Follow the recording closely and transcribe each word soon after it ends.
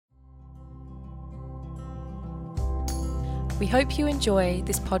We hope you enjoy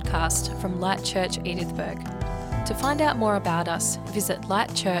this podcast from Light Church Edithburgh. To find out more about us, visit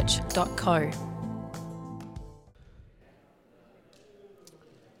lightchurch.co.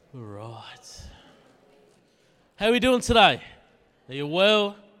 All right. How are we doing today? Are you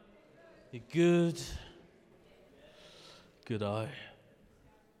well? You good? Good-o.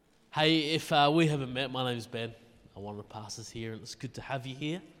 Hey, if we haven't met, my name's Ben. I'm one of the pastors here, and it's good to have you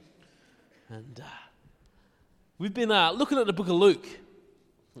here. And we've been looking at the book of Luke.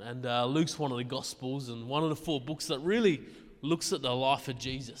 And Luke's one of the Gospels and one of the 4 books that really looks at the life of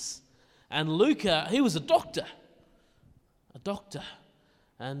Jesus. And Luke, he was a doctor.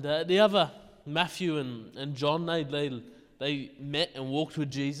 And the other, Matthew and John, they met and walked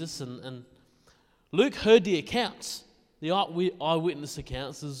with Jesus. And Luke heard the accounts, the eyewitness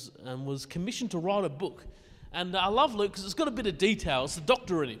accounts, and was commissioned to write a book. And I love Luke because it's got a bit of detail. It's the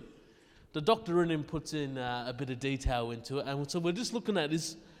doctor in him. The doctor in him puts in a bit of detail into it. And so we're just looking at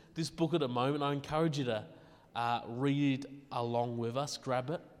this book at the moment. I encourage you to read along with us, grab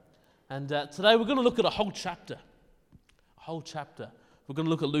it. And today we're going to look at a whole chapter. We're going to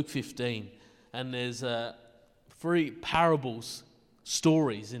look at Luke 15. And there's 3 parables,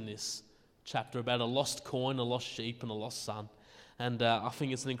 stories in this chapter about a lost coin, a lost sheep, and a lost son. And I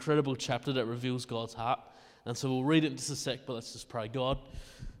think it's an incredible chapter that reveals God's heart. And so we'll read it in just a sec, but let's just pray. God,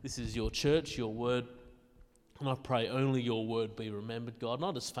 this is your church, your word, and I pray only your word be remembered, God. And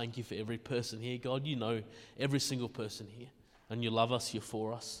I just thank you for every person here, God. You know every single person here, and you love us, you're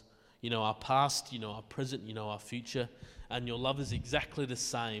for us. You know our past, you know our present, you know our future, and your love is exactly the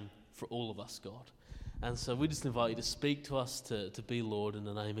same for all of us, God. And so we just invite you to speak to us, to be Lord, in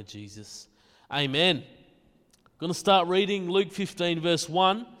the name of Jesus. Amen. I'm going to start reading Luke 15, verse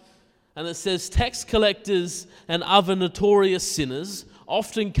 1. And it says, tax collectors and other notorious sinners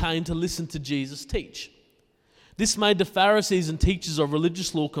often came to listen to Jesus teach. This made the Pharisees and teachers of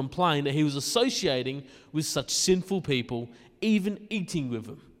religious law complain that he was associating with such sinful people, even eating with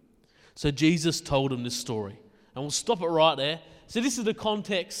them. So Jesus told them this story. And we'll stop it right there. So this is the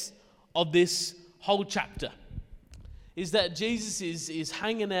context of this whole chapter. Is that Jesus is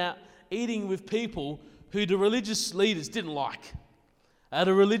hanging out, eating with people who the religious leaders didn't like.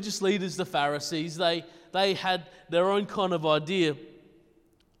 The religious leaders, the Pharisees, they had their own kind of idea.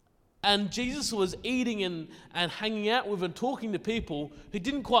 And Jesus was eating and hanging out with and talking to people who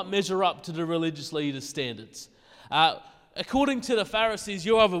didn't quite measure up to the religious leaders' standards. According to the Pharisees,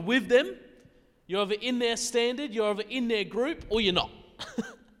 you're either with them, you're either in their standard, you're either in their group, or you're not.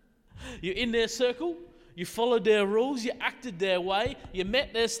 You're in their circle, you followed their rules, you acted their way, you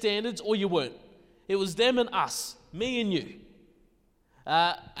met their standards, or you weren't. It was them and us, me and you.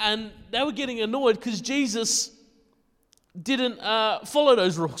 And they were getting annoyed because Jesus didn't follow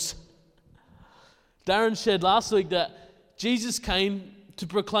those rules. Darren shared last week that Jesus came to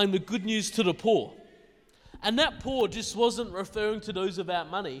proclaim the good news to the poor. And that poor just wasn't referring to those without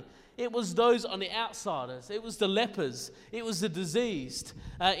money. It was those on the outsiders. It was the lepers. It was the diseased.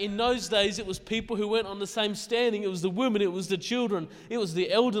 In those days, it was people who weren't on the same standing. It was the women. It was the children. It was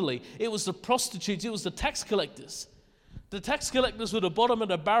the elderly. It was the prostitutes. It was the tax collectors. The tax collectors were the bottom of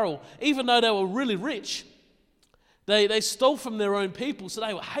the barrel. Even though they were really rich, they stole from their own people, so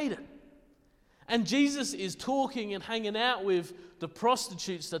they were hated. And Jesus is talking and hanging out with the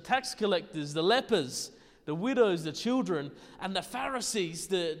prostitutes, the tax collectors, the lepers, the widows, the children, and the Pharisees,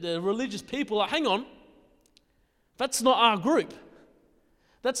 the religious people. Like, hang on, that's not our group.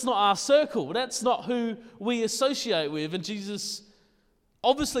 That's not our circle. That's not who we associate with. And Jesus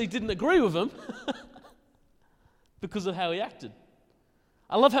obviously didn't agree with them. Because of how he acted.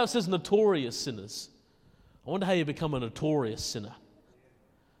 I love how it says notorious sinners. I wonder how you become a notorious sinner.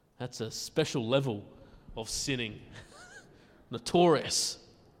 That's a special level of sinning. Notorious.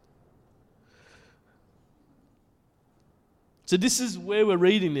 So this is where we're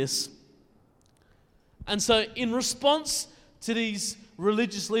reading this. And so in response to these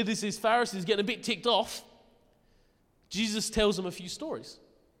religious leaders, these Pharisees getting a bit ticked off, Jesus tells them a few stories.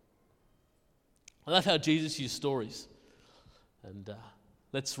 I love how Jesus used stories. And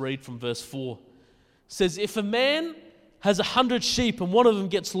let's read from verse 4. It says, if a man has 100 sheep and one of them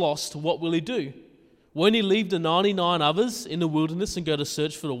gets lost, what will he do? Won't he leave the 99 others in the wilderness and go to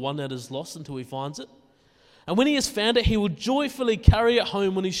search for the one that is lost until he finds it? And when he has found it, he will joyfully carry it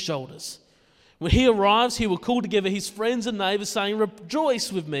home on his shoulders. When he arrives, he will call together his friends and neighbors, saying,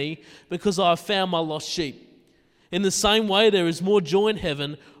 rejoice with me because I have found my lost sheep. In the same way, there is more joy in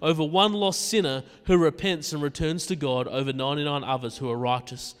heaven over one lost sinner who repents and returns to God over 99 others who are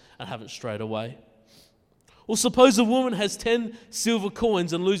righteous and haven't strayed away. Or suppose a woman has 10 silver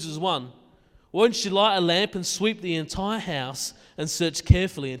coins and loses one. Won't she light a lamp and sweep the entire house and search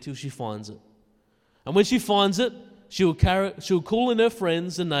carefully until she finds it? And when she finds it, she'll call in her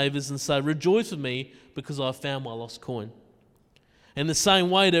friends and neighbours and say, 'Rejoice with me, because I have found my lost coin.' In the same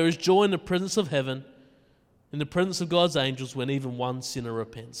way, there is joy in the presence of heaven, in the presence of God's angels, when even one sinner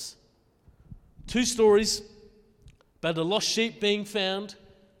repents." 2 stories about a lost sheep being found,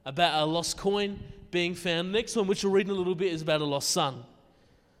 about a lost coin being found. The next one, which we'll read in a little bit, is about a lost son.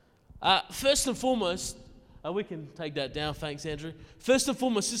 First and foremost, we can take that down, thanks Andrew. First and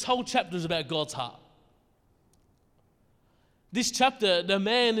foremost, this whole chapter is about God's heart. This chapter, the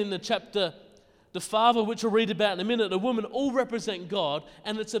man in the chapter, the father, which we'll read about in a minute, the woman, all represent God,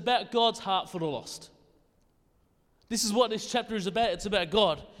 and it's about God's heart for the lost. This is what this chapter is about. It's about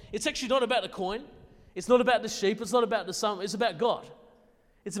God. It's actually not about the coin. It's not about the sheep. It's not about the son. It's about God.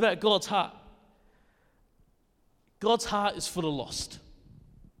 It's about God's heart. God's heart is for the lost.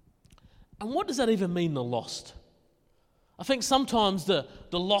 And what does that even mean, the lost? I think sometimes the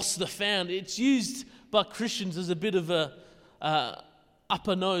lost, the found, it's used by Christians as a bit of a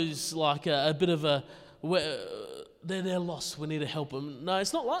upper nose, like a bit of a, they're lost, we need to help them. No,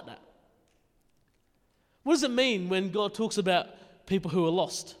 it's not like that. What does it mean when God talks about people who are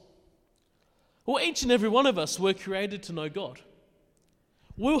lost? Well, each and every one of us were created to know God.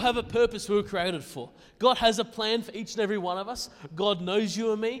 We'll have a purpose we were created for. God has a plan for each and every one of us. God knows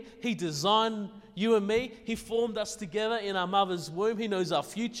you and me. He designed you and me. He formed us together in our mother's womb. He knows our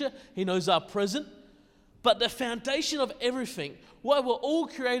future. He knows our present. But the foundation of everything, what we're all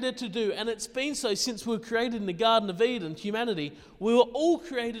created to do, and it's been so since we were created in the Garden of Eden, humanity, we were all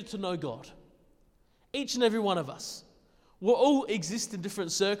created to know God. Each and every one of us. We all exist in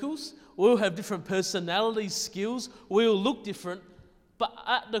different circles. We all have different personalities, skills. We all look different. But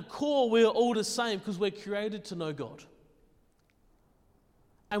at the core, we are all the same because we're created to know God.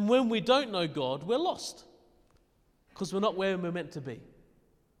 And when we don't know God, we're lost because we're not where we're meant to be.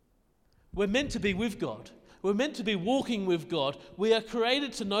 We're meant to be with God. We're meant to be walking with God. We are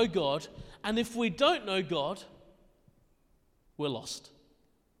created to know God. And if we don't know God, we're lost.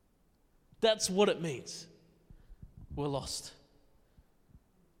 That's what it means. We're lost.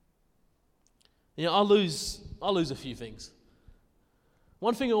 You know, I lose a few things.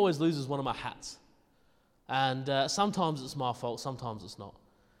 One thing I always lose is one of my hats. And sometimes it's my fault, sometimes it's not.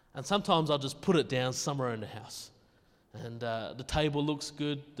 And sometimes I'll just put it down somewhere in the house. And the table looks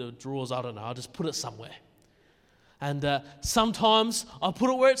good, the drawers, I don't know, I'll just put it somewhere. And sometimes I'll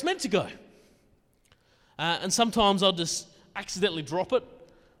put it where it's meant to go. And sometimes I'll just accidentally drop it.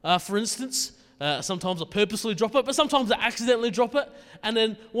 For instance, sometimes I purposely drop it, but sometimes I accidentally drop it, and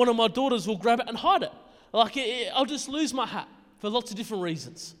then one of my daughters will grab it and hide it. I'll just lose my hat for lots of different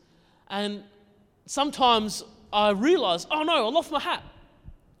reasons. And sometimes I realise, oh no, I lost my hat.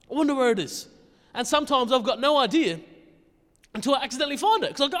 I wonder where it is. And sometimes I've got no idea until I accidentally find it,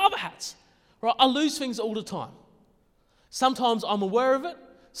 because I've got other hats. Right? I lose things all the time. Sometimes I'm aware of it.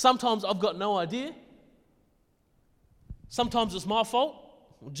 Sometimes I've got no idea. Sometimes it's my fault.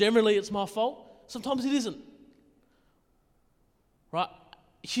 Generally it's my fault. Sometimes it isn't. Right?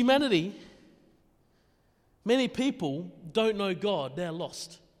 Humanity, many people don't know God. They're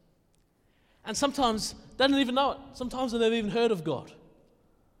lost. And sometimes they don't even know it. Sometimes they've never even heard of God.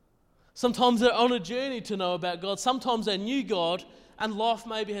 Sometimes they're on a journey to know about God. Sometimes they knew God and life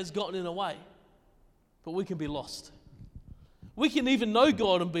maybe has gotten in the way. But we can be lost. We can even know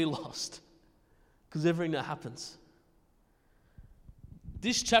God and be lost because everything that happens.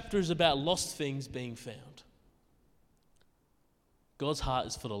 This chapter is about lost things being found. God's heart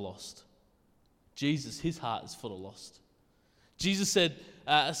is for the lost. Jesus, his heart is for the lost. Jesus said,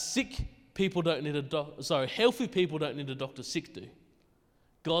 healthy people don't need a doctor, sick do.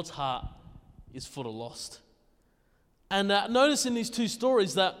 God's heart is for the lost. And notice in these two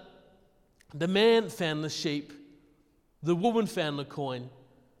stories that the man found the sheep, the woman found the coin.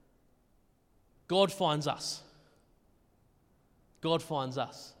 God finds us. God finds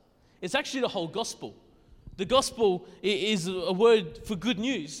us. It's actually the whole gospel. The gospel is a word for good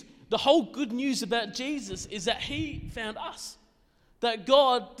news. The whole good news about Jesus is that he found us. That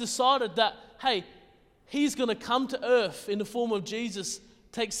God decided that, hey, he's going to come to earth in the form of Jesus,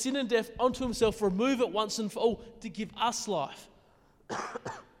 take sin and death onto himself, remove it once and for all, to give us life,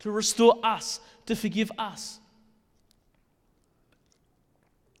 to restore us, to forgive us.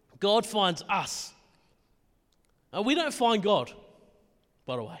 God finds us. Now, we don't find God,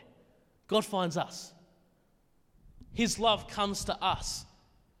 by the way. God finds us. His love comes to us.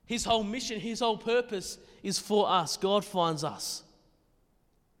 His whole mission, his whole purpose is for us. God finds us.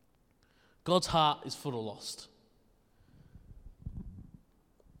 God's heart is for the lost.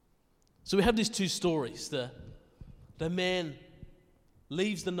 So we have these two stories. The man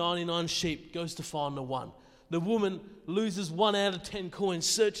leaves the 99 sheep, goes to find the one. The woman loses 1 out of 10 coins,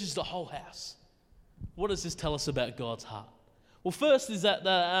 searches the whole house. What does this tell us about God's heart? Well, first is that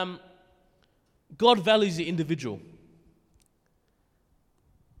God values the individual.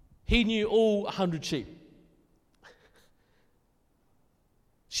 He knew all 100 sheep.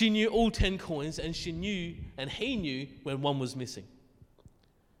 She knew all 10 coins, and he knew when one was missing.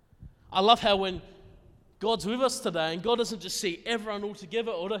 I love how when God's with us today, and God doesn't just see everyone all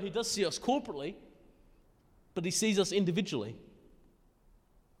together, although he does see us corporately, but he sees us individually.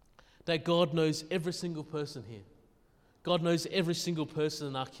 That God knows every single person here. God knows every single person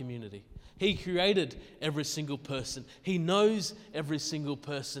in our community. He created every single person. He knows every single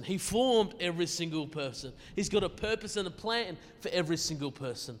person. He formed every single person. He's got a purpose and a plan for every single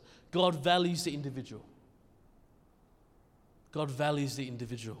person. God values the individual. God values the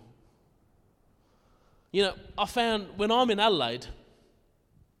individual. You know, I found when I'm in Adelaide,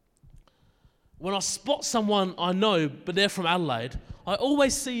 when I spot someone I know, but they're from Adelaide, I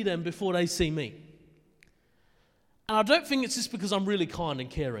always see them before they see me. And I don't think it's just because I'm really kind and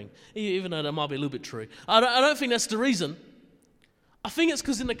caring, even though that might be a little bit true. I don't think that's the reason. I think it's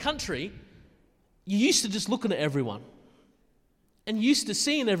because in the country, you're used to just looking at everyone. And you're used to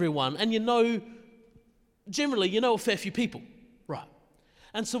seeing everyone, and generally you know a fair few people. Right.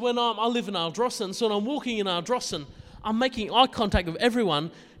 And so when I live in Ardrossan, so when I'm walking in Ardrossan, I'm making eye contact with everyone,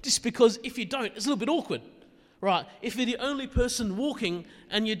 just because if you don't, it's a little bit awkward. Right. If you're the only person walking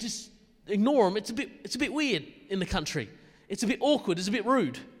and you just ignore them, it's a bit weird in the country. It's a bit awkward. It's a bit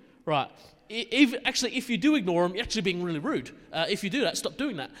rude, right? If you do ignore them, you're actually being really rude. If you do that, stop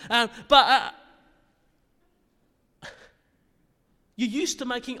doing that. But you're used to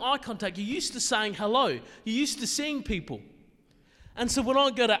making eye contact. You're used to saying hello. You're used to seeing people. And so when I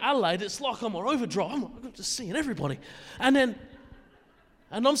go to Adelaide, it's like I'm on overdrive. I'm just seeing everybody. And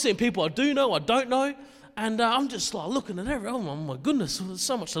I'm seeing people I do know, I don't know. And I'm just like looking at everyone. Oh my goodness, there's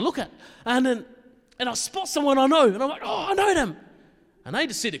so much to look at. And I spot someone I know, and I'm like, oh, I know them. And they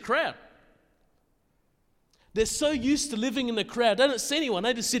just see the crowd. They're so used to living in the crowd. They don't see anyone,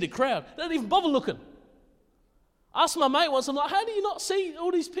 they just see the crowd. They don't even bother looking. I asked my mate once, I'm like, how do you not see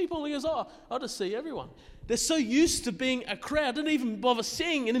all these people? And he goes, oh, I just see everyone. They're so used to being a crowd, they don't even bother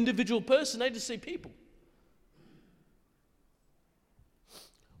seeing an individual person, they just see people.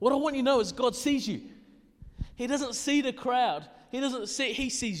 What I want you to know is God sees you. He doesn't see the crowd. He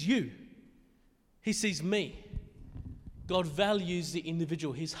sees you. He sees me. God values the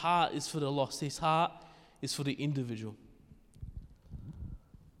individual. His heart is for the lost. His heart is for the individual.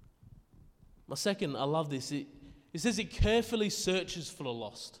 My second, I love this. It says it carefully searches for the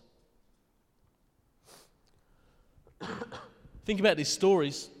lost. Think about these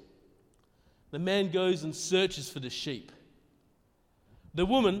stories. The man goes and searches for the sheep. The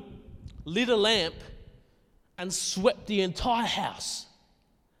woman lit a lamp and swept the entire house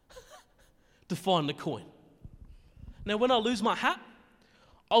to find the coin. Now, when I lose my hat,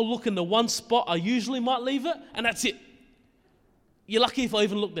 I'll look in the one spot I usually might leave it, and that's it. You're lucky if I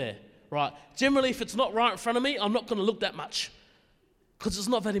even look there, right? Generally, if it's not right in front of me, I'm not going to look that much because it's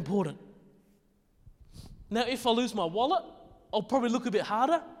not that important. Now, if I lose my wallet, I'll probably look a bit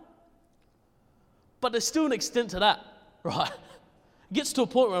harder, but there's still an extent to that, right? It gets to a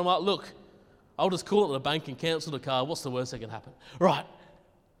point where I'm like, look, I'll just call it to the bank and cancel the card. What's the worst that can happen? Right.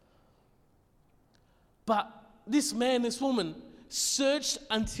 But this man, this woman, searched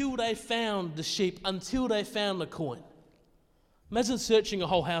until they found the sheep, until they found the coin. Imagine searching a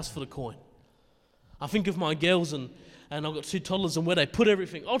whole house for the coin. I think of my girls and I've got 2 toddlers and where they put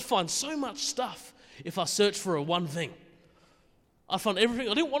everything. I'd find so much stuff if I searched for a one thing. I'd find everything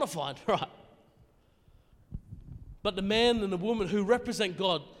I didn't want to find, right? But the man and the woman who represent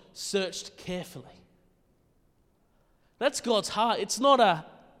God searched carefully. That's God's heart. It's not a,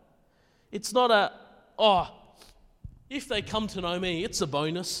 if they come to know me, it's a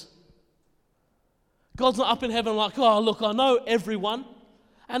bonus. God's not up in heaven like, oh, look, I know everyone.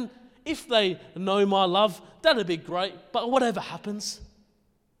 And if they know my love, that'd be great. But whatever happens.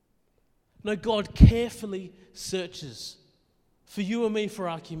 No, God carefully searches for you and me, for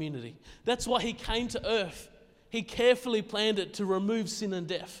our community. That's why he came to earth. He carefully planned it to remove sin and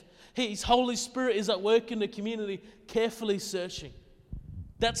death. His Holy Spirit is at work in the community, carefully searching.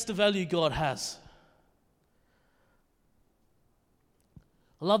 That's the value God has.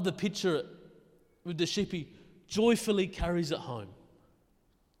 I love the picture with the sheep. He joyfully carries it home.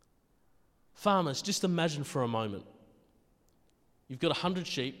 Farmers, just imagine for a moment. You've got 100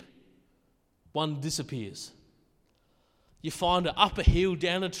 sheep, one disappears. You find it up a hill,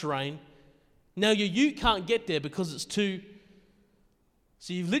 down a terrain, Now your ute can't get there because it's too...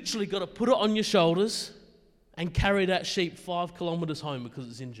 So you've literally got to put it on your shoulders and carry that sheep 5 kilometres home because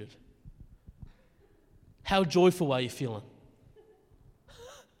it's injured. How joyful are you feeling?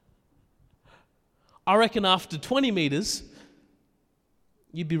 I reckon after 20 metres,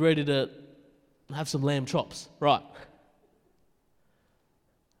 you'd be ready to have some lamb chops, right?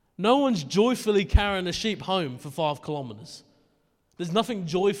 No one's joyfully carrying a sheep home for 5 kilometres. There's nothing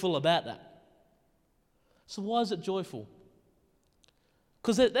joyful about that. So why is it joyful?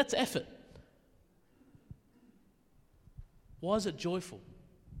 Because that's effort. Why is it joyful?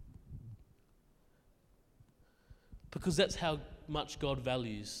 Because that's how much God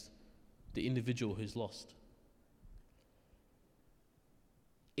values the individual who's lost.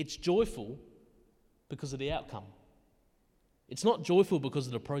 It's joyful because of the outcome. It's not joyful because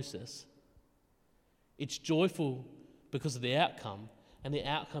of the process. It's joyful because of the outcome, and the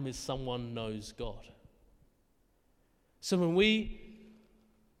outcome is someone knows God. So when we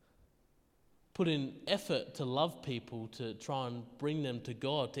put in effort to love people, to try and bring them to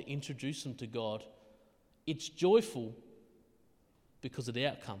God, to introduce them to God, it's joyful because of the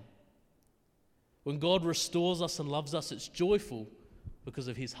outcome. When God restores us and loves us, it's joyful because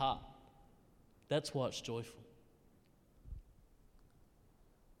of his heart. That's why it's joyful.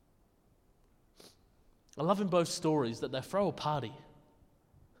 I love in both stories that they throw a party.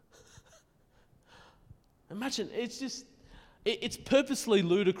 Imagine, it's purposely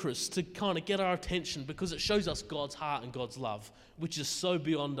ludicrous to kind of get our attention because it shows us God's heart and God's love, which is so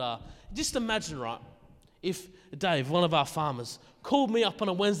beyond our... Just imagine, right, if Dave, one of our farmers, called me up on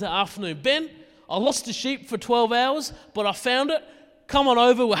a Wednesday afternoon, Ben, I lost a sheep for 12 hours, but I found it. Come on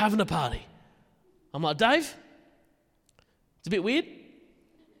over, we're having a party. I'm like, Dave, it's a bit weird.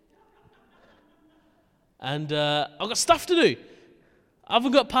 And I've got stuff to do. I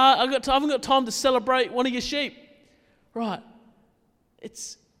haven't got time to celebrate one of your sheep. Right.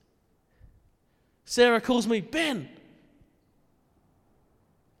 Sarah calls me, Ben.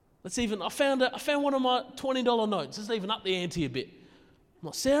 I found one of my $20 notes. Let's even up the ante a bit. I'm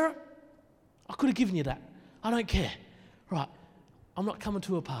like, Sarah, I could have given you that. I don't care. Right. I'm not coming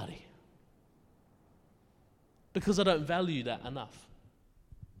to a party. Because I don't value that enough.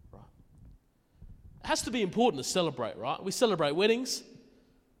 Right. It has to be important to celebrate, right? We celebrate weddings,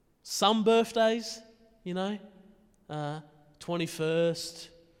 some birthdays, 21st,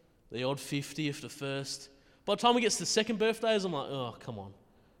 the odd 50th, the first. By the time it gets to the second birthdays, I'm like, oh, come on.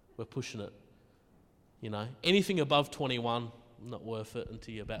 We're pushing it. Anything above 21, not worth it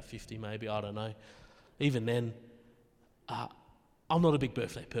until you're about 50 maybe, I don't know. Even then, I'm not a big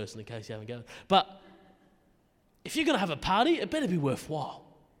birthday person in case you haven't got it. But if you're going to have a party, it better be worthwhile.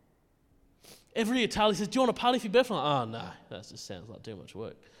 Every year, Charlie says, do you want a party for your birthday? I'm like, oh, no, that just sounds like too much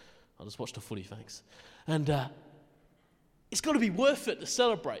work. I'll just watch the footy, thanks. And it's got to be worth it to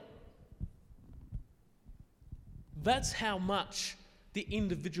celebrate. That's how much the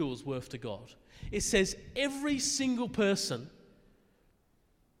individual is worth to God. It says every single person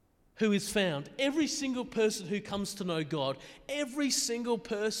who is found, every single person who comes to know God, every single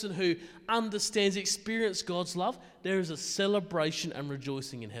person who understands, experiences God's love, there is a celebration and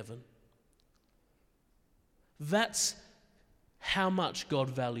rejoicing in heaven. That's how much God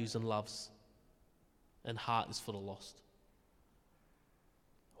values and loves, and heart is for the lost.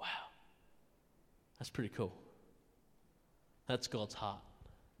 Wow. That's pretty cool. That's God's heart.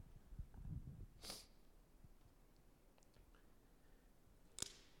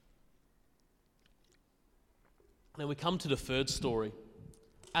 Now we come to the third story.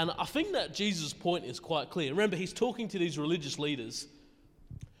 And I think that Jesus' point is quite clear. Remember, he's talking to these religious leaders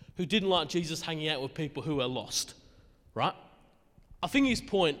who didn't like Jesus hanging out with people who are lost, right? I think his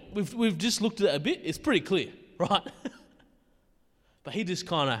point, we've just looked at it a bit, it's pretty clear, right? But he just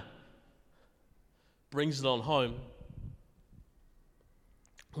kind of brings it on home.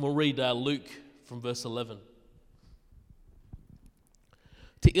 And we'll read Luke from verse 11.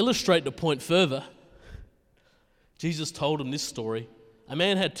 To illustrate the point further, Jesus told him this story. A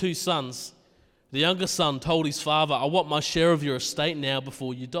man had 2 sons. The younger son told his father, I want my share of your estate now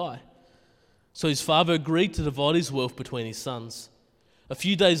before you die. So his father agreed to divide his wealth between his sons. A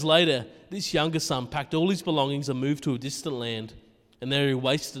few days later, this younger son packed all his belongings and moved to a distant land, and there he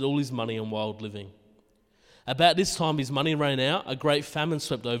wasted all his money on wild living. About this time his money ran out, a great famine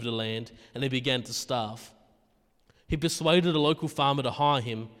swept over the land, and he began to starve. He persuaded a local farmer to hire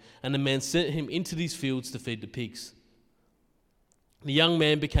him, and the man sent him into these fields to feed the pigs. The young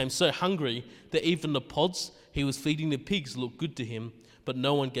man became so hungry that even the pods he was feeding the pigs looked good to him, but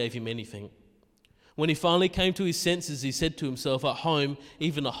no one gave him anything. When he finally came to his senses, he said to himself, at home,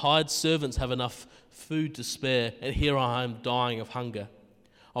 even the hired servants have enough food to spare, and here I am dying of hunger.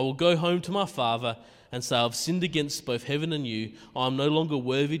 I will go home to my father and say, I've sinned against both heaven and you. I am no longer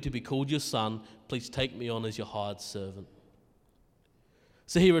worthy to be called your son. Please take me on as your hired servant.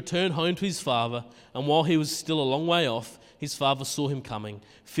 So he returned home to his father, and while he was still a long way off, his father saw him coming.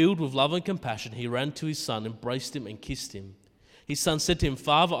 Filled with love and compassion, he ran to his son, embraced him and kissed him. His son said to him,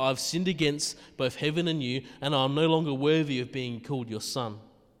 Father, I have sinned against both heaven and you, and I am no longer worthy of being called your son.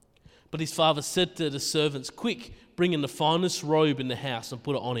 But his father said to the servants, quick, bring in the finest robe in the house and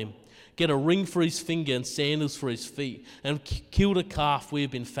put it on him. Get a ring for his finger and sandals for his feet, and kill the calf we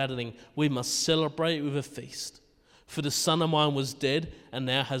have been fattening. We must celebrate with a feast. For the son of mine was dead and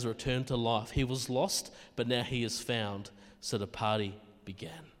now has returned to life. He was lost, but now he is found. So the party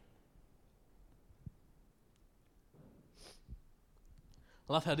began.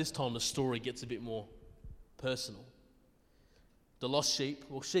 I love how this time the story gets a bit more personal. The lost sheep,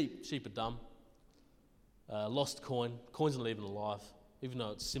 well, sheep are dumb. Lost coin, coin's not even alive, even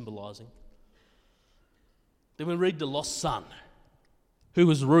though it's symbolising. Then we read the lost son, who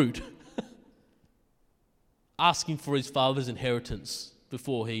was rude, asking for his father's inheritance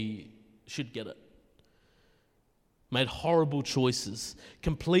before he should get it. Made horrible choices,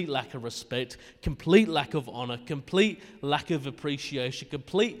 complete lack of respect, complete lack of honour, complete lack of appreciation,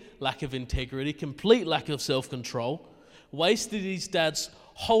 complete lack of integrity, complete lack of self-control, wasted his dad's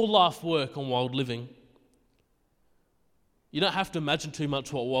whole life work on wild living. You don't have to imagine too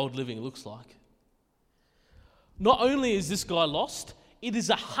much what wild living looks like. Not only is this guy lost, it is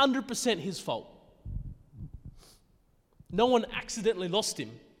 100% his fault. No one accidentally lost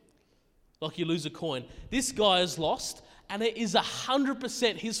him. Like you lose a coin. This guy is lost, and it is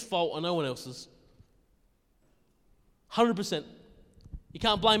 100% his fault and no one else's. 100%. You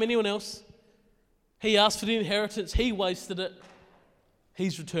can't blame anyone else. He asked for the inheritance, he wasted it,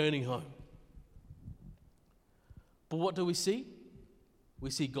 he's returning home. But what do we see? We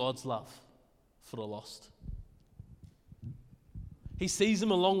see God's love for the lost. He sees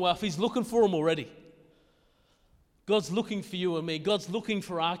them a long way off, he's looking for them already. God's looking for you and me. God's looking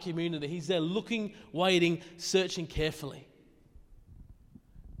for our community. He's there looking, waiting, searching carefully.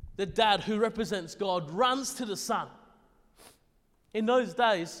 The dad who represents God runs to the son. In those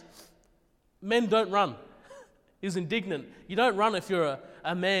days, men don't run. He was indignant. You don't run if you're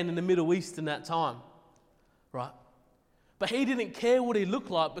a man in the Middle East in that time, right? But he didn't care what he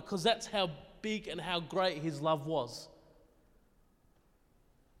looked like because that's how big and how great his love was.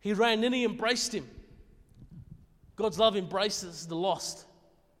 He ran in, he embraced him. God's love embraces the lost,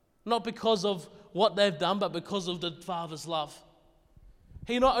 not because of what they've done, but because of the Father's love.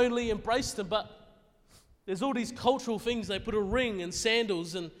 He not only embraced them, but there's all these cultural things. They put a ring and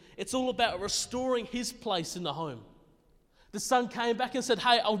sandals, and it's all about restoring his place in the home. The son came back and said,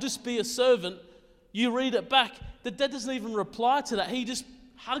 hey, I'll just be a servant. You read it back. The dad doesn't even reply to that. He just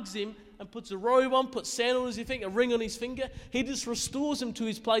hugs him and puts a robe on, puts sandals on his finger, a ring on his finger. He just restores him to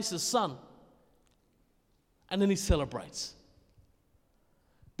his place as son. And then he celebrates.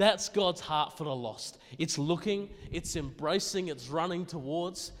 That's God's heart for the lost. It's looking, it's embracing, it's running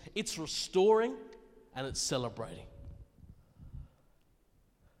towards, it's restoring, and it's celebrating.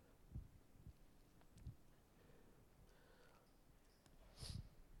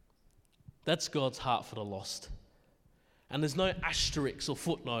 That's God's heart for the lost. And there's no asterisk or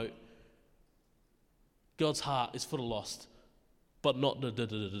footnote. God's heart is for the lost, but not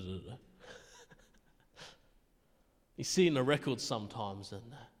da-da-da-da-da-da. You see in the records sometimes, and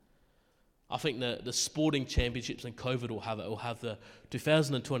I think the sporting championships and COVID will have it. Will have the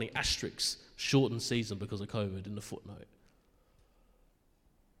 2020 asterisk shortened season because of COVID in the footnote.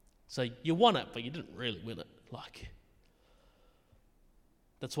 So you won it, but you didn't really win it.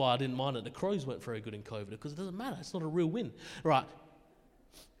 That's why I didn't mind it. The Crows weren't very good in COVID because it doesn't matter. It's not a real win, right?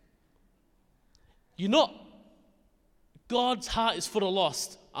 God's heart is for the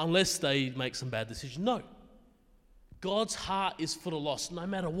lost unless they make some bad decisions. No. God's heart is for the lost, no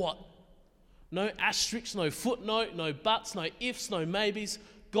matter what. No asterisks, no footnote, no buts, no ifs, no maybes.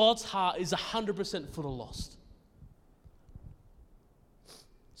 God's heart is 100% for the lost.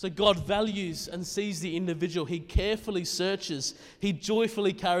 So God values and sees the individual. He carefully searches. He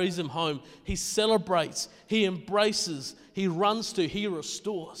joyfully carries them home. He celebrates. He embraces. He runs to. He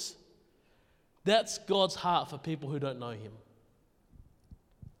restores. That's God's heart for people who don't know him.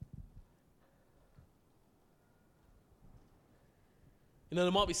 You know,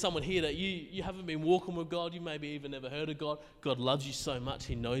 there might be someone here that you haven't been walking with God. You maybe even never heard of God. God loves you so much.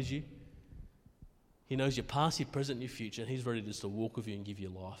 He knows you. He knows your past, your present, your future. And he's ready just to walk with you and give you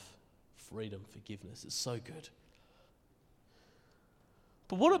life freedom, forgiveness. It's so good.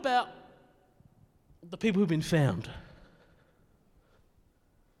 But what about the people who've been found?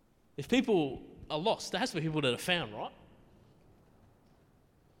 If people are lost, there has to be people that are found, right?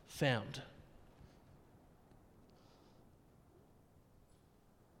 Found.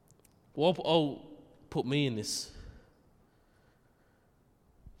 Well, I'll put me in this.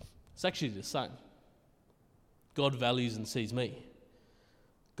 It's actually the same. God values and sees me.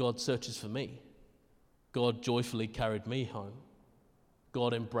 God searches for me. God joyfully carried me home.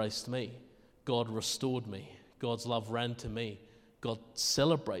 God embraced me. God restored me. God's love ran to me. God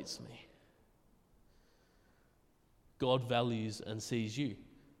celebrates me. God values and sees you.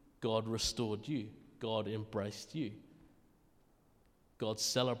 God restored you. God embraced you. God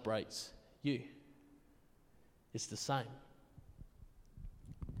celebrates you. It's the same.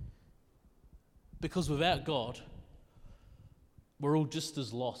 Because without God, we're all just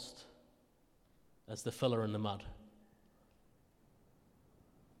as lost as the fella in the mud.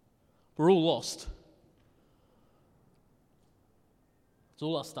 We're all lost. It's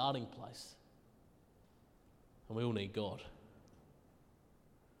all our starting place. And we all need God.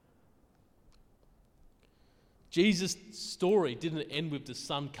 Jesus' story didn't end with the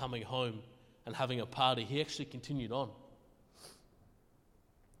son coming home and having a party. He actually continued on.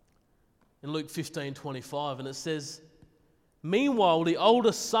 In Luke 15:25, and it says, "Meanwhile, the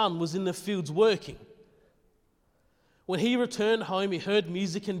older son was in the fields working. When he returned home, he heard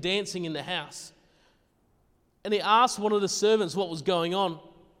music and dancing in the house. And he asked one of the servants what was going on.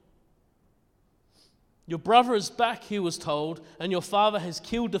 'Your brother is back,' he was told, 'and your father has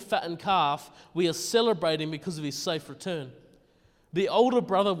killed the fattened calf. We are celebrating because of his safe return.' The older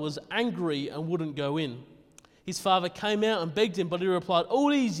brother was angry and wouldn't go in. His father came out and begged him, but he replied, 'All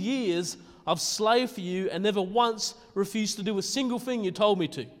these years I've slaved for you and never once refused to do a single thing you told me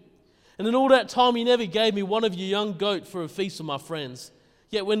to. And in all that time you never gave me one of your young goats for a feast with my friends.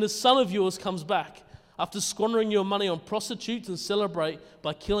 Yet when this son of yours comes back, after squandering your money on prostitutes and celebrate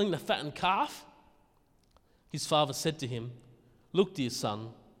by killing the fattened calf?' His father said to him, 'Look, dear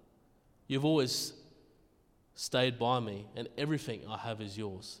son, you've always stayed by me, and everything I have is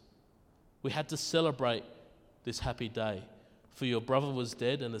yours. We had to celebrate this happy day, for your brother was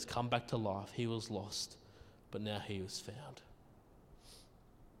dead and has come back to life. He was lost, but now he was found.'"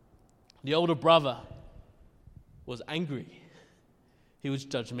 The older brother was angry. He was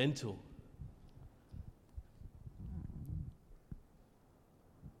judgmental.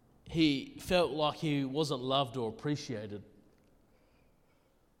 He felt like he wasn't loved or appreciated.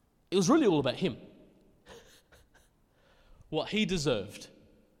 It was really all about him. What he deserved,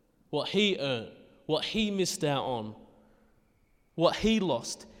 what he earned, what he missed out on, what he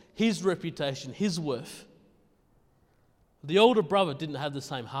lost, his reputation, his worth. The older brother didn't have the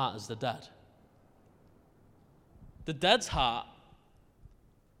same heart as the dad. The dad's heart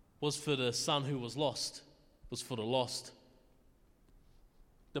was for the son who was lost, was for the lost.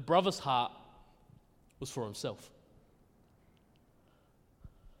 The brother's heart was for himself.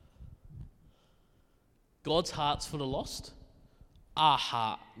 God's heart's for the lost. Our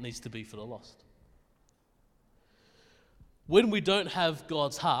heart needs to be for the lost. When we don't have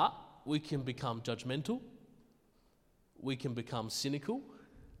God's heart, we can become judgmental. We can become cynical.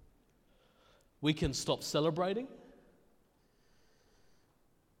 We can stop celebrating.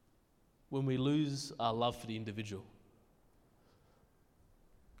 When we lose our love for the individual.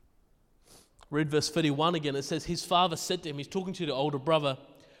 Read verse 31 again. It says, his father said to him, he's talking to the older brother,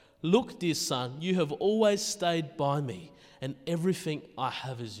 "Look, dear son, you have always stayed by me, and everything I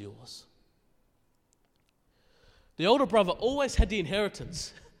have is yours." The older brother always had the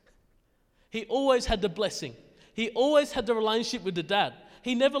inheritance. He always had the blessing. He always had the relationship with the dad.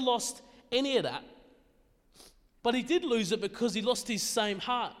 He never lost any of that. But he did lose it because he lost his same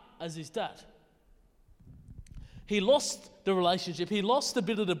heart as his dad. He lost the relationship. He lost a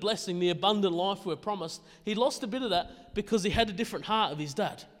bit of the blessing, the abundant life we're promised. He lost a bit of that because he had a different heart of his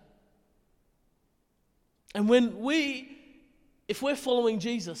dad. And if we're following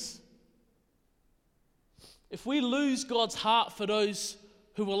Jesus, if we lose God's heart for those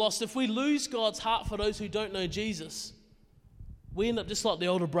who were lost, if we lose God's heart for those who don't know Jesus, we end up just like the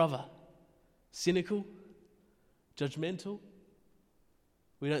older brother, cynical, judgmental.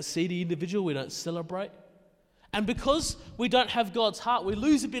 We don't see the individual, we don't celebrate. And because we don't have God's heart, we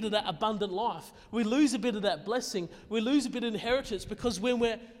lose a bit of that abundant life. We lose a bit of that blessing. We lose a bit of inheritance because when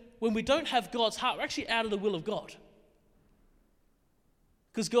we don't have God's heart, we're actually out of the will of God.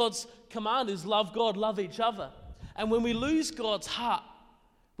 Because God's command is love God, love each other. And when we lose God's heart,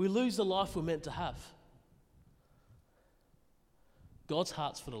 we lose the life we're meant to have. God's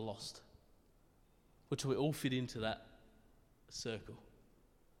heart's for the lost. which we all fit into that circle.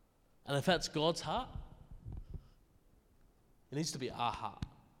 And if that's God's heart, it needs to be our heart.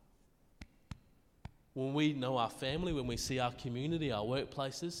 When we know our family, when we see our community, our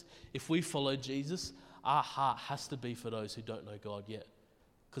workplaces, if we follow Jesus, our heart has to be for those who don't know God yet,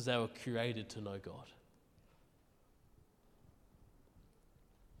 because they were created to know God.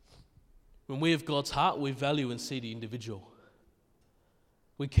 When we have God's heart, we value and see the individual.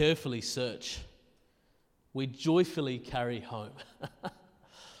 We carefully search. We joyfully carry home.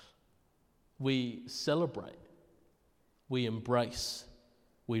 We celebrate. We embrace.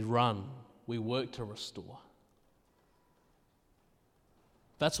 We run. We work to restore.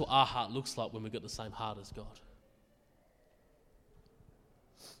 That's what our heart looks like when we've got the same heart as God.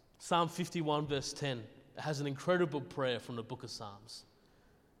 Psalm 51 verse 10 has an incredible prayer from the book of Psalms.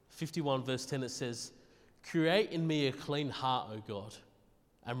 51 verse 10, it says, "Create in me a clean heart, O God,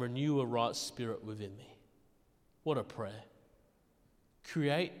 and renew a right spirit within me." What a prayer.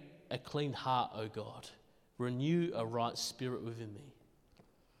 Create a clean heart, O God. Renew a right spirit within me.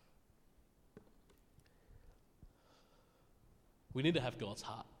 We need to have God's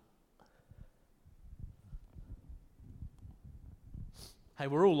heart. Hey,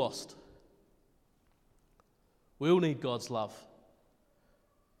 we're all lost. We all need God's love.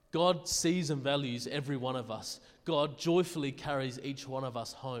 God sees and values every one of us. God joyfully carries each one of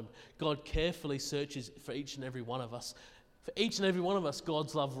us home. God carefully searches for each and every one of us. For each and every one of us,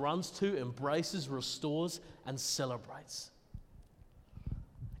 God's love runs to, embraces, restores, and celebrates.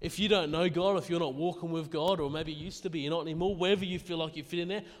 If you don't know God, if you're not walking with God, or maybe you used to be, you're not anymore, wherever you feel like you fit in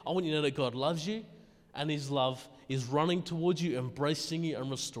there, I want you to know that God loves you, and His love is running towards you, embracing you, and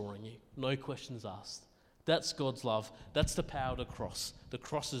restoring you. No questions asked. That's God's love. That's the power of the cross. The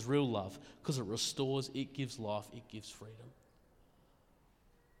cross is real love because it restores, it gives life, it gives freedom.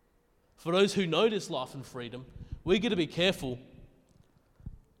 For those who know this life and freedom, we're going to be careful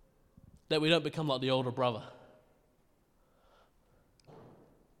that we don't become like the older brother.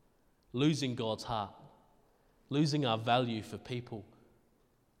 Losing God's heart, losing our value for people,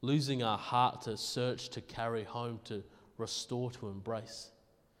 losing our heart to search, to carry home, to restore, to embrace.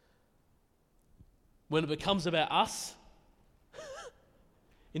 When it becomes about us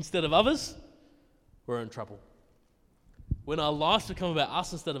instead of others, we're in trouble. When our lives become about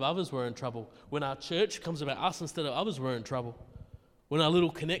us instead of others, we're in trouble. When our church becomes about us instead of others, we're in trouble. When our little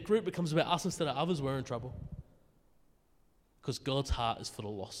connect group becomes about us instead of others, we're in trouble. Because God's heart is for the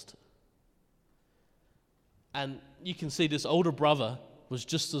lost. And you can see this older brother was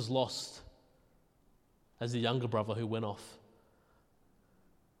just as lost as the younger brother who went off.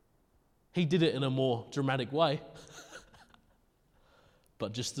 He did it in a more dramatic way,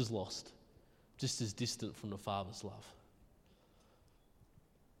 but just as lost, just as distant from the Father's love.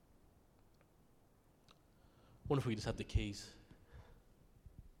 I wonder if we just had the keys.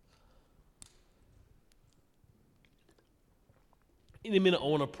 In a minute, I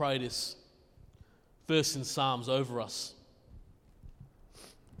want to pray this verse in Psalms over us.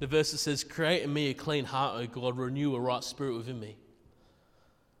 The verse that says, "Create in me a clean heart, O God, renew a right spirit within me."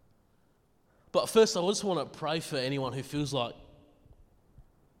 But first, I just want to pray for anyone who feels like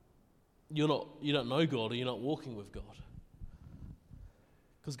you don't know God or you're not walking with God.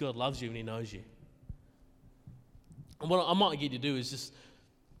 Because God loves you and He knows you. And what I might get you to do is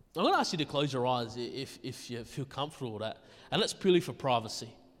I'm going to ask you to close your eyes if you feel comfortable with that. And that's purely for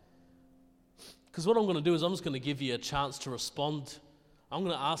privacy. Because what I'm going to do is I'm just going to give you a chance to respond. I'm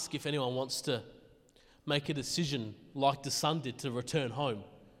going to ask if anyone wants to make a decision like the son did to return home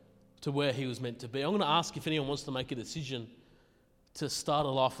to where he was meant to be. I'm going to ask if anyone wants to make a decision to start a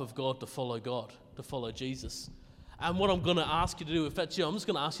life with God, to follow Jesus. And what I'm going to ask you to do, if that's you, I'm just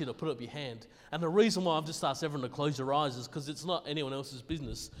going to ask you to put up your hand. And the reason why I've just asked everyone to close your eyes is because it's not anyone else's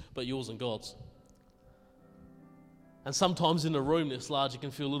business but yours and God's. And sometimes in a room this large, it can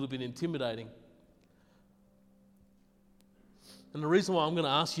feel a little bit intimidating. And the reason why I'm going to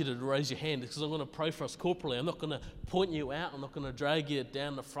ask you to raise your hand is because I'm going to pray for us corporately. I'm not going to point you out. I'm not going to drag you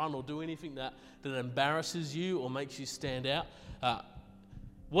down the front or do anything that embarrasses you or makes you stand out.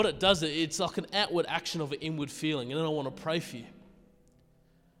 What it does, it's like an outward action of an inward feeling. And then I want to pray for you.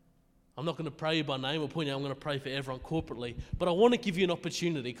 I'm not going to pray you by name or point you out. I'm going to pray for everyone corporately. But I want to give you an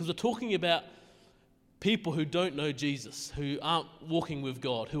opportunity because we're talking about people who don't know Jesus, who aren't walking with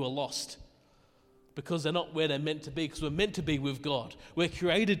God, who are lost. Because they're not where they're meant to be, because we're meant to be with God. We're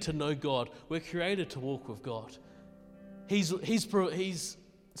created to know God. We're created to walk with God. He's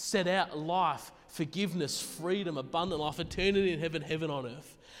set out life, forgiveness, freedom, abundant life, eternity in heaven, heaven on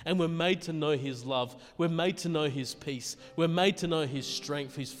earth. And we're made to know His love. We're made to know His peace. We're made to know His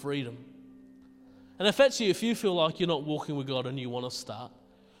strength, His freedom. And if that's you, if you feel like you're not walking with God and you want to start,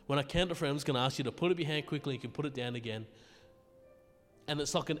 when I count to three, I'm just going to ask you to put up your hand quickly. You can put it down again. And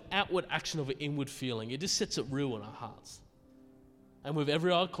it's like an outward action of an inward feeling. It just sets it real in our hearts. And with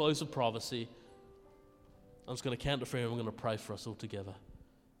every eye closed of privacy, I'm just going to count to three and I'm going to pray for us all together.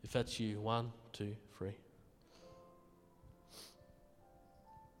 If that's you, 1, 2, 3.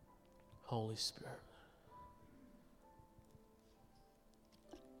 Holy Spirit.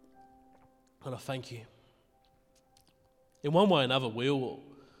 And I thank you. In one way or another, we all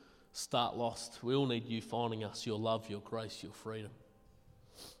start lost. We all need you finding us, your love, your grace, your freedom.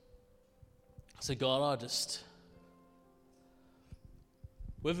 So God,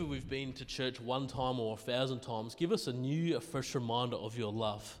 whether we've been to church one time or 1,000 times, give us a fresh reminder of your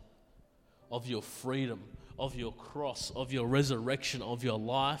love, of your freedom, of your cross, of your resurrection, of your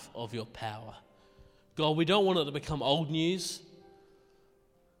life, of your power. God, we don't want it to become old news.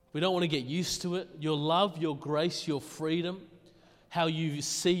 We don't want to get used to it. Your love, your grace, your freedom, how you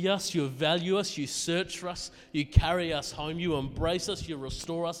see us, you value us, you search for us, you carry us home, you embrace us, you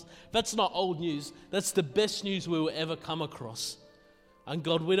restore us. That's not old news. That's the best news we will ever come across. And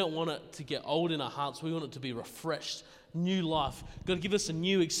God, we don't want it to get old in our hearts. We want it to be refreshed, new life. God, give us a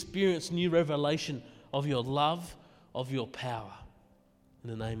new experience, new revelation of your love, of your power. In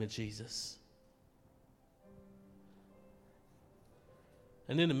the name of Jesus.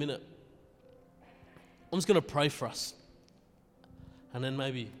 And in a minute, I'm just going to pray for us. And then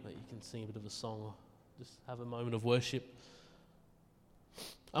maybe you can sing a bit of a song or just have a moment of worship.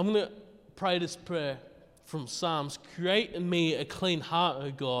 I'm going to pray this prayer from Psalms. Create in me a clean heart,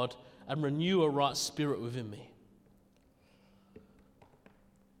 O God, and renew a right spirit within me.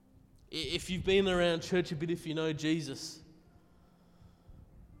 If you've been around church a bit, if you know Jesus,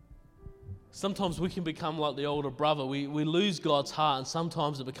 sometimes we can become like the older brother. We lose God's heart, and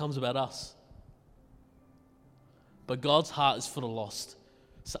sometimes it becomes about us. But God's heart is for the lost.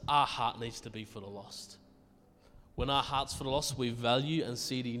 So our heart needs to be for the lost. When our heart's for the lost, we value and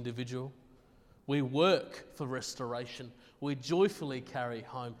see the individual. We work for restoration. We joyfully carry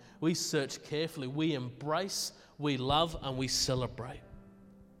home. We search carefully. We embrace, we love, and we celebrate.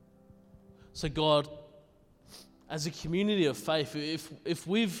 So God, as a community of faith, if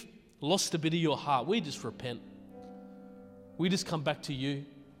we've lost a bit of your heart, we just repent. We just come back to you,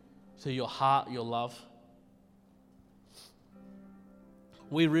 to your heart, your love.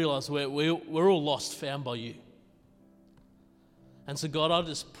 We realize we're all lost, found by you. And so God, I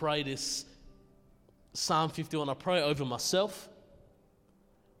just pray this Psalm 51. I pray over myself.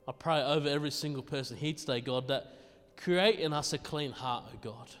 I pray over every single person here today, God, that create in us a clean heart, O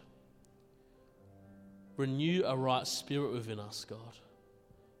God. Renew a right spirit within us, God.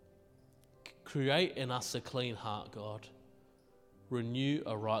 Create in us a clean heart, God. Renew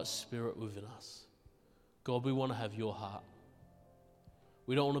a right spirit within us. God, we want to have your heart.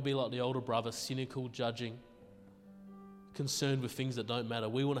 We don't want to be like the older brother, cynical, judging, concerned with things that don't matter.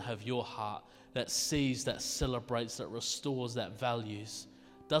 We want to have your heart that sees, that celebrates, that restores, that values,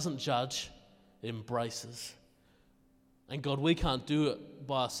 doesn't judge, it embraces. And God, we can't do it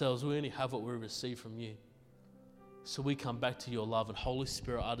by ourselves. We only have what we receive from you. So we come back to your love. And Holy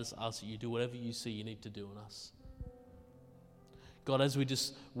Spirit, I just ask that you do whatever you see you need to do in us. God, as we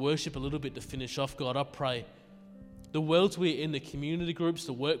just worship a little bit to finish off, God, I pray the worlds we're in, the community groups,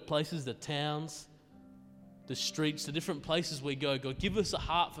 the workplaces, the towns, the streets, the different places we go, God, give us a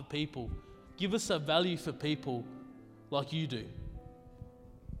heart for people. Give us a value for people like you do.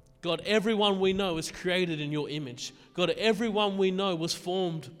 God, everyone we know is created in your image. God, everyone we know was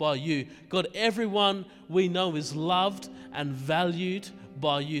formed by you. God, everyone we know is loved and valued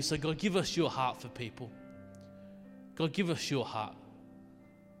by you. So God, give us your heart for people. God, give us your heart.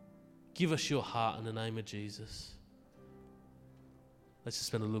 Give us your heart in the name of Jesus. Let's just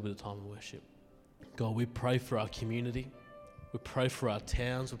spend a little bit of time in worship. God, we pray for our community. We pray for our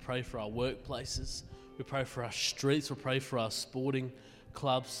towns. We pray for our workplaces. We pray for our streets. We pray for our sporting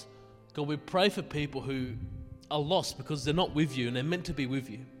clubs. God, we pray for people who are lost because they're not with you and they're meant to be with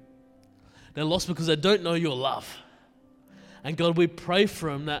you. They're lost because they don't know your love. And God, we pray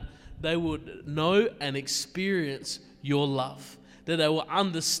for them that they would know and experience your love. That they will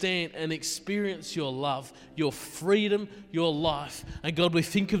understand and experience your love, your freedom, your life. And God, we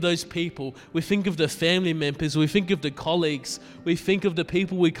think of those people. We think of the family members. We think of the colleagues. We think of the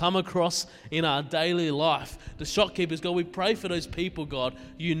people we come across in our daily life. The shopkeepers, God, we pray for those people, God.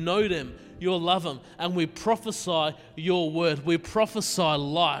 You know them. You love them. And we prophesy your word. We prophesy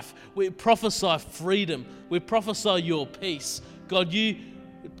life. We prophesy freedom. We prophesy your peace. God, you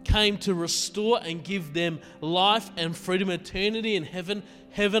came to restore and give them life and freedom, eternity in heaven,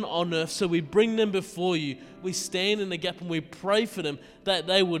 heaven on earth. So we bring them before you. We stand in the gap and we pray for them that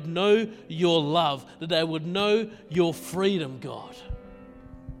they would know your love, that they would know your freedom, God.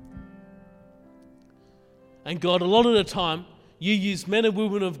 And God, a lot of the time, you use men and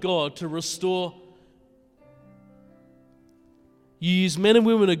women of God to restore. You use men and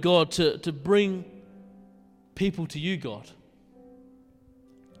women of God to bring people to you, God.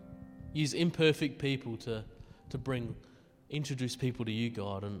 Use imperfect people to introduce people to you,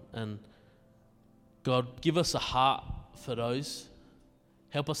 God. And God, give us a heart for those.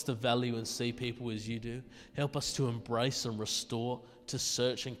 Help us to value and see people as you do. Help us to embrace and restore, to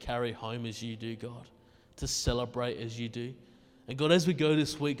search and carry home as you do, God. To celebrate as you do. And God, as we go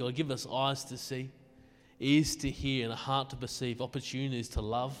this week, God, give us eyes to see, ears to hear, and a heart to perceive, opportunities to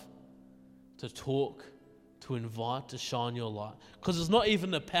love, to talk, to invite, to shine your light. Because it's not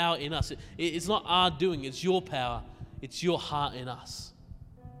even the power in us. It's not our doing, it's your power. It's your heart in us.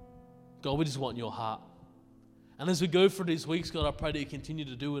 God, we just want your heart. And as we go through these weeks, God, I pray that you continue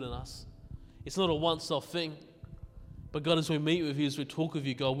to do it in us. It's not a once-off thing. But God, as we meet with you, as we talk with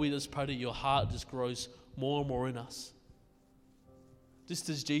you, God, we just pray that your heart just grows more and more in us. Just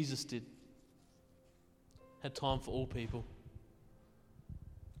as Jesus did. Had time for all people.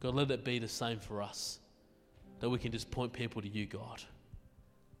 God, let it be the same for us. That we can just point people to you, God.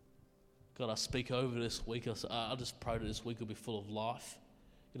 God, I speak over this week. I just pray that this week will be full of life.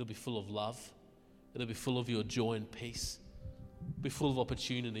 It'll be full of love. It'll be full of your joy and peace. It'll be full of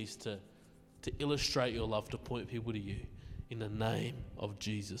opportunities to illustrate your love, to point people to you. In the name of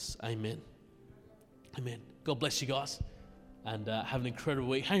Jesus. Amen. Amen. God bless you guys. And have an incredible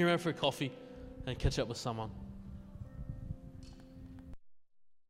week. Hang around for a coffee and catch up with someone.